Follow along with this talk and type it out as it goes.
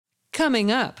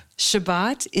Coming up,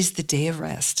 Shabbat is the day of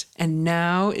rest, and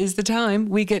now is the time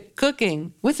we get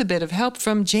cooking with a bit of help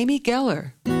from Jamie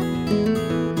Geller.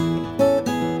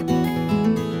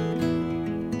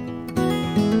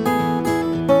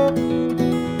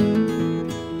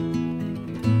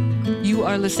 You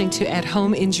are listening to At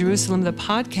Home in Jerusalem, the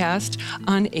podcast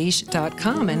on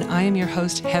aish.com, and I am your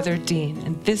host, Heather Dean.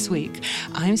 And this week,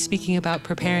 I'm speaking about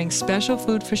preparing special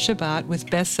food for Shabbat with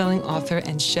best-selling author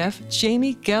and chef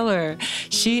Jamie Geller.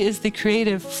 She is the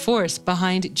creative force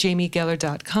behind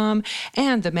jamiegeller.com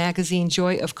and the magazine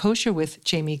Joy of Kosher with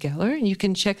Jamie Geller. And you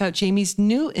can check out Jamie's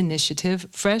new initiative,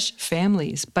 Fresh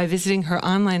Families, by visiting her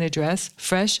online address,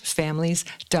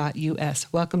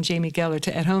 freshfamilies.us. Welcome, Jamie Geller,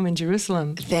 to At Home in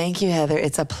Jerusalem. Thank you, Heather.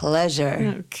 It's a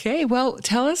pleasure. Okay. Well,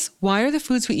 tell us, why are the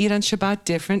foods we eat on Shabbat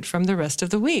different from the rest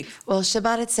of the week? Well,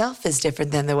 Shabbat itself is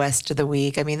different than the rest of the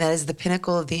week. I mean, that is the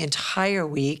pinnacle of the entire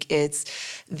week. It's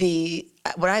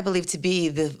what I believe to be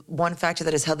the one factor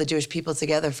that has held the Jewish people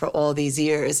together for all these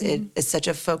years. Mm-hmm. It is such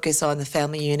a focus on the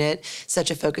family unit,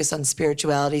 such a focus on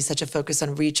spirituality, such a focus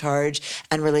on recharge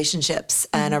and relationships,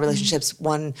 and our relationships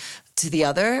one to the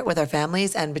other with our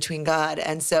families and between God.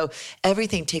 And so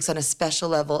everything takes on a special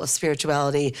level of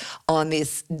spirituality on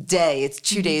this day. It's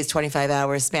 2 days, 25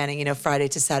 hours spanning, Friday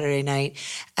to Saturday night.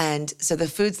 And so the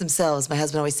foods themselves, my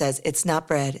husband always says, it's not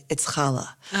bread, it's challah.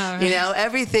 Right.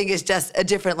 Everything is just a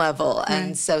different level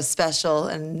and so special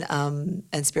and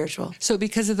spiritual. So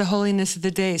because of the holiness of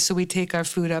the day, so we take our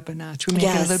food up a notch. We make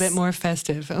it a little bit more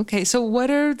festive. Okay, so what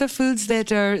are the foods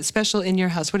that are special in your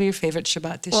house? What are your favorite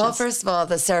Shabbat dishes? Well, first of all,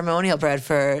 the ceremonial bread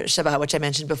for Shabbat, which I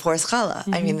mentioned before, is challah.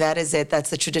 Mm-hmm. I mean, that is it. That's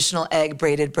the traditional egg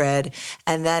braided bread.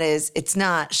 And it's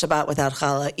not Shabbat without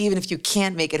challah. Even if you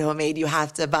can't make it homemade, you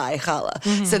have to buy challah.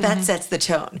 Mm-hmm, so that sets the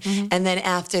tone. Mm-hmm. And then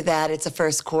after that, it's a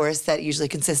first course that usually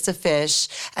consists of fish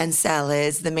and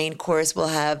salads. The main course will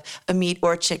have a meat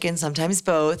or chicken, sometimes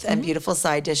both, and beautiful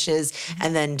side dishes,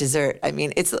 and then dessert. I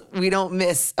mean, we don't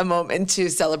miss a moment to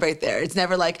celebrate there. It's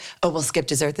never like, oh, we'll skip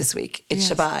dessert this week. It's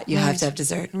Shabbat. You have to have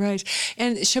dessert. Right.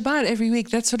 And Shabbat every week,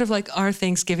 that's sort of like our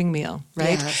Thanksgiving meal,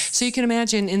 right? Yes. So you can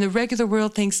imagine in the regular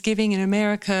world, Thanksgiving in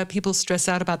America, people stress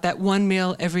out about that one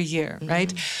meal every year,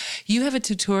 right? You have a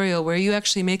tutorial where you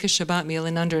actually make a Shabbat meal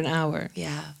in under an hour.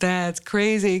 Yeah. That's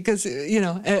crazy because,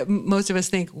 most of us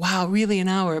think, wow, really an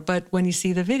hour? But when you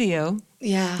see the video...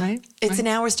 Yeah. Right? It's an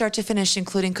hour start to finish,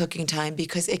 including cooking time,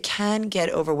 because it can get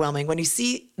overwhelming. When you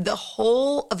see the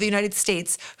whole of the United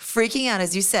States freaking out,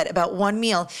 as you said, about one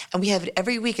meal, and we have it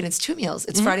every week, and it's 2 meals.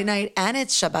 It's Friday night and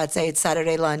it's Shabbat, say it's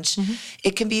Saturday lunch.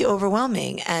 It can be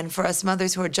overwhelming. And for us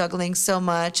mothers who are juggling so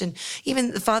much, and even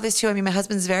the fathers too, I mean, my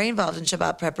husband's very involved in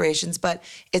Shabbat preparations, but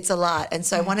it's a lot. And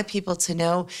so I wanted people to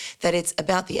know that it's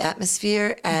about the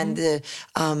atmosphere and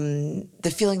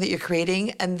the feeling that you're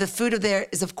creating. And the food of there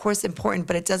is, of course, important,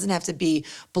 but it doesn't have to be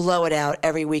blow it out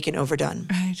every week and overdone.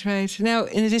 Right. Now,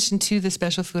 in addition to the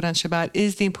special food on Shabbat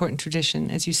is the important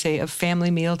tradition, as you say, of family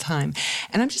mealtime.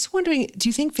 And I'm just wondering, do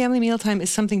you think family mealtime is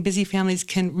something busy families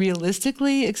can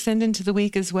realistically extend into the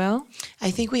week as well?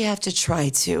 I think we have to try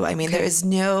to. I mean, there is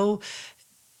no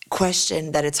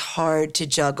question that it's hard to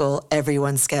juggle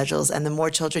everyone's schedules. And the more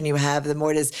children you have, the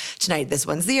more it is tonight, this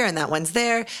one's there and that one's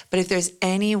there. But if there's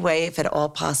any way, if at all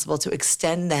possible, to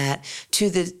extend that to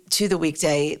the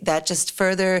weekday, that just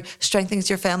further strengthens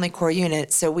your family core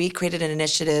unit. So we created an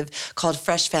initiative called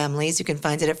Fresh Families. You can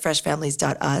find it at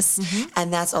freshfamilies.us.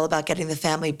 And that's all about getting the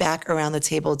family back around the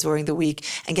table during the week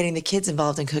and getting the kids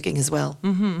involved in cooking as well.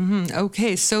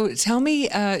 Okay, so tell me,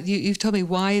 you've told me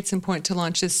why it's important to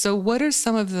launch this. So what are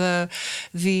some of the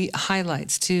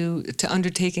highlights to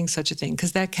undertaking such a thing?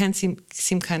 Because that can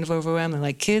seem kind of overwhelming.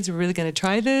 Like, kids are really going to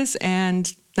try this,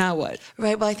 and now what?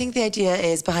 Right. Well, I think the idea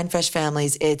is behind Fresh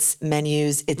Families, it's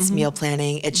menus, it's meal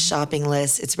planning, it's shopping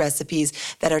lists, it's recipes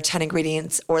that are 10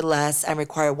 ingredients or less and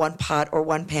require one pot or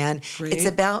one pan. Great. It's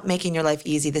about making your life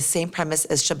easy, the same premise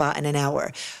as Shabbat in an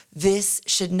hour. This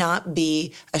should not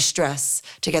be a stress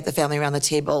to get the family around the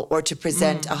table or to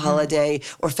present a holiday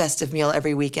or festive meal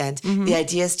every weekend. The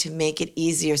idea is to make it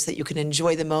easier so that you can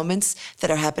enjoy the moments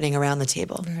that are happening around the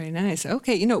table. Very nice.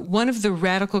 Okay, one of the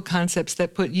radical concepts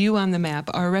that put you on the map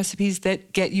are recipes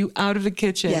that get you out of the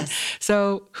kitchen. Yes.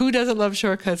 So who doesn't love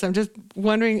shortcuts? I'm just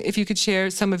wondering if you could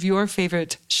share some of your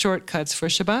favorite shortcuts for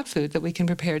Shabbat food that we can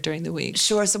prepare during the week.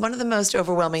 Sure. So one of the most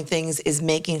overwhelming things is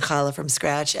making challah from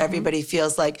scratch. Everybody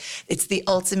feels like it's the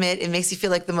ultimate. It makes you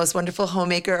feel like the most wonderful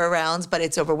homemaker around, but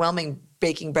it's overwhelming.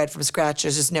 baking bread from scratch.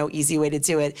 There's just no easy way to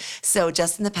do it. So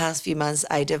just in the past few months,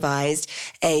 I devised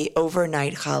a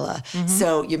overnight challah.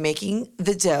 So you're making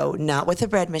the dough, not with a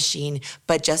bread machine,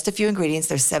 but just a few ingredients.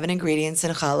 There's 7 ingredients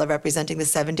in challah representing the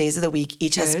 7 days of the week.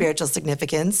 Each has spiritual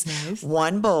significance. Nice.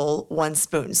 1 bowl, 1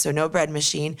 spoon. So no bread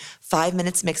machine. 5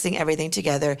 minutes mixing everything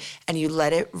together, and you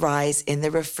let it rise in the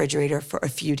refrigerator for a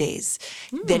few days.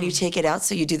 Then you take it out.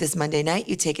 So you do this Monday night.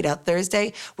 You take it out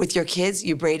Thursday. With your kids,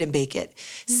 you braid and bake it.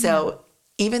 So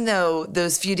even though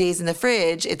those few days in the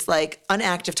fridge, it's like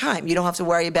unactive time. You don't have to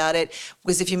worry about it,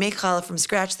 because if you make challah from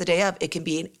scratch the day of, it can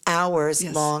be an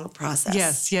hours-long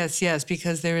process. Yes,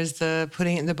 because there is the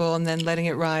putting it in the bowl and then letting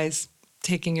it rise,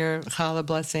 taking your challah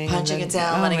blessing. Punching and it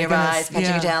then, down, letting it rise,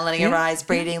 punching it down, letting it rise,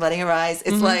 braiding, letting it rise.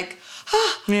 It's like...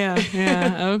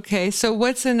 Okay. So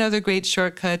what's another great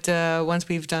shortcut once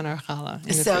we've done our challah?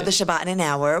 The Shabbat in an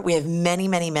hour. We have many,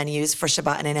 many menus for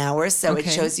Shabbat in an hour. So it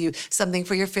shows you something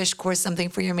for your fish course, something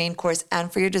for your main course, and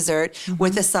for your dessert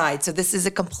with a side. So this is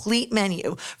a complete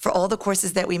menu for all the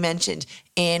courses that we mentioned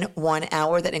in 1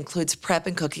 hour that includes prep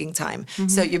and cooking time.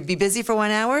 So you'll be busy for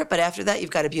 1 hour, but after that,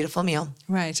 you've got a beautiful meal.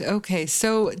 Right. Okay.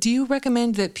 So do you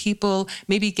recommend that people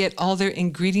maybe get all their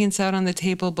ingredients out on the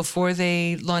table before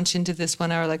they launch into this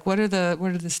 1 hour? Like, what are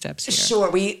the steps here? Sure.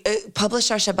 We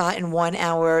publish our Shabbat in 1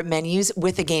 hour menus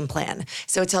with a game plan.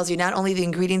 So it tells you not only the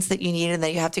ingredients that you need and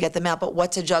that you have to get them out, but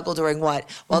what to juggle during what.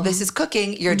 While this is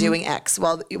cooking, you're doing X.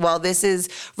 While this is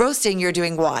roasting, you're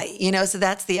doing Y. So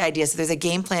that's the idea. So there's a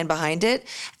game plan behind it,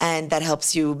 and that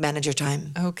helps you manage your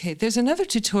time. Okay. There's another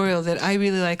tutorial that I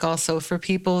really like also for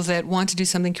people that want to do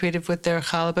something creative with their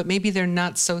challah, but maybe they're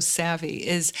not so savvy,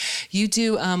 is you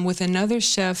do with another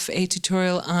chef a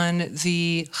tutorial on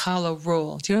the challah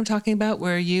roll. Do you know what I'm talking about?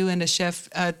 Where you and a chef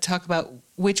talk about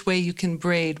which way you can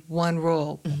braid one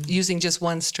roll using just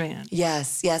one strand.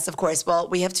 Yes, of course. Well,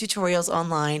 we have tutorials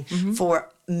online for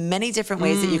many different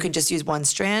ways that you can just use one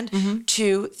strand,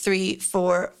 2, 3,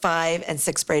 4, 5, and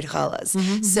 6 braid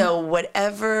challahs. So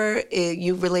whatever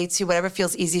you relate to, whatever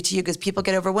feels easy to you, because people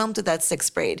get overwhelmed with that 6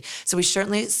 braid. So we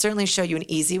certainly show you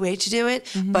an easy way to do it,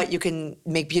 but you can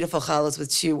make beautiful challahs with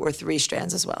 2 or 3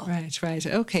 strands as well. Right.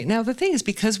 Okay. Now the thing is,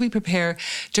 because we prepare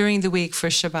during the week for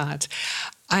Shabbat,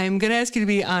 I'm going to ask you to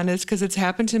be honest, because it's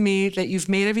happened to me that you've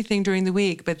made everything during the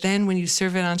week, but then when you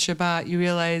serve it on Shabbat, you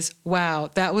realize, wow,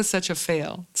 that was such a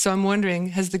fail. So I'm wondering,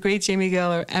 has the great Jamie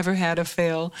Geller ever had a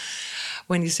fail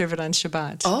when you serve it on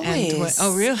Shabbat? Always.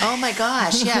 Oh, really? Oh, my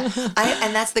gosh, yeah.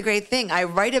 And that's the great thing. I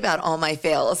write about all my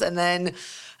fails, and then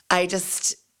I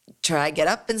just get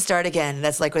up and start again.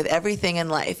 That's like with everything in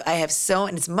life.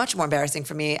 And it's much more embarrassing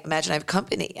for me. Imagine I have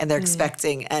company and they're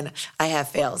expecting, and I have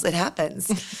fails. It happens.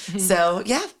 So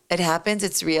yeah, it happens.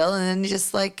 It's real. And then you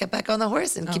just get back on the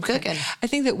horse and keep cooking. I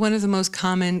think that one of the most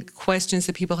common questions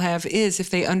that people have is if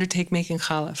they undertake making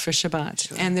challah for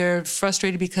Shabbat and they're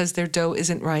frustrated because their dough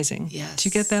isn't rising. Yes. Do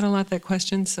you get that a lot, that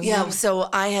question? So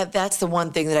that's the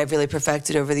one thing that I've really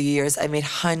perfected over the years. I made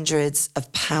hundreds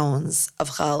of pounds of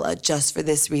challah just for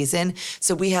this reason.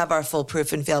 So we have our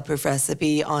foolproof and fail-proof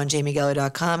recipe on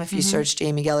jamiegeller.com. If you search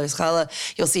Jamie Geller's challah,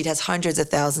 you'll see it has hundreds of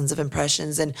thousands of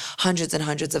impressions and hundreds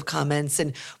of comments.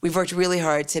 And we've worked really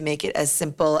hard to make it as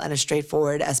simple and as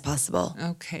straightforward as possible.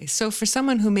 Okay. So for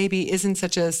someone who maybe isn't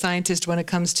such a scientist when it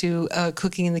comes to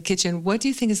cooking in the kitchen, what do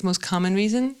you think is the most common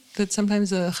reason that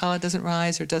sometimes a challah doesn't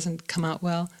rise or doesn't come out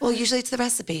well? Well, usually it's the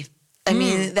recipe. I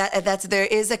mean, there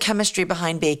is a chemistry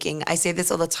behind baking. I say this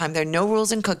all the time. There are no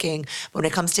rules in cooking. When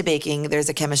it comes to baking, there's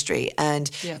a chemistry. And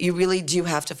you really do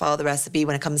have to follow the recipe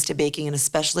when it comes to baking, and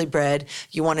especially bread.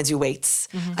 You want to do weights.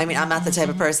 I mean, I'm not the type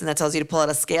of person that tells you to pull out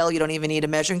a scale. You don't even need a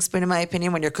measuring spoon, in my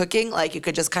opinion, when you're cooking. You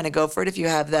could just kind of go for it if you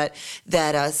have that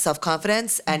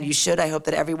self-confidence. And you should. I hope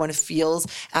that everyone feels,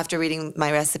 after reading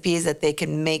my recipes, that they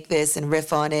can make this and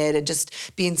riff on it and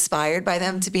just be inspired by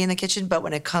them to be in the kitchen. But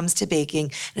when it comes to baking,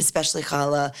 and especially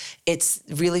challah, it's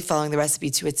really following the recipe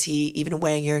to a T, even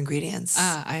weighing your ingredients.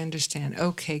 I understand.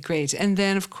 Okay, great. And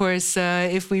then, of course,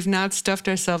 if we've not stuffed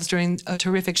ourselves during a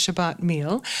terrific Shabbat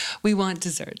meal, we want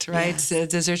dessert, right? Yes.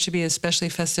 Dessert should be especially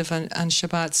festive on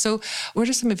Shabbat. So what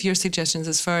are some of your suggestions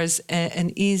as far as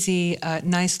an easy,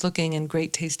 nice-looking, and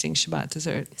great-tasting Shabbat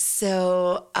dessert?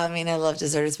 So, I love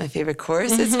dessert. It's my favorite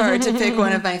course. It's hard to pick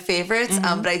one of my favorites,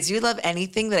 but I do love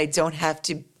anything that I don't have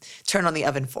to turn on the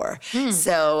oven for.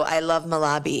 So I love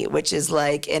malabi, which is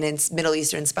like it's Middle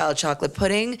Eastern style chocolate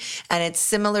pudding, and it's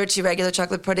similar to regular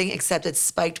chocolate pudding except it's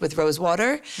spiked with rose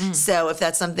water. So if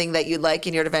that's something that you like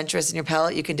and you're adventurous in your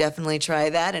palate, you can definitely try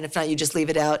that. And if not, you just leave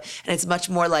it out, and it's much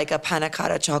more like a panna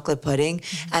cotta chocolate pudding.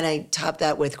 And I top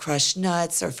that with crushed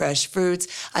nuts or fresh fruits.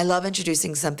 I love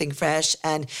introducing something fresh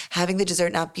and having the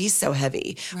dessert not be so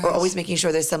heavy. Right. Or always making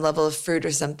sure there's some level of fruit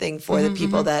or something for the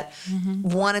people that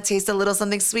want to taste a little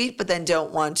something sweet, but then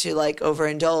don't want to like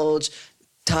overindulge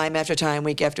time after time,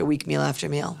 week after week, meal after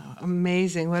meal.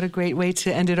 Amazing. What a great way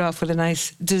to end it off with a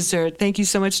nice dessert. Thank you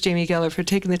so much, Jamie Geller, for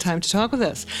taking the time to talk with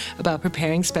us about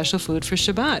preparing special food for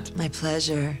Shabbat. My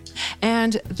pleasure.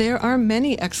 And there are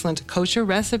many excellent kosher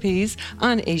recipes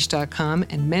on aish.com,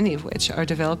 and many of which are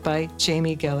developed by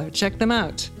Jamie Geller. Check them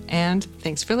out. And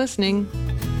thanks for listening.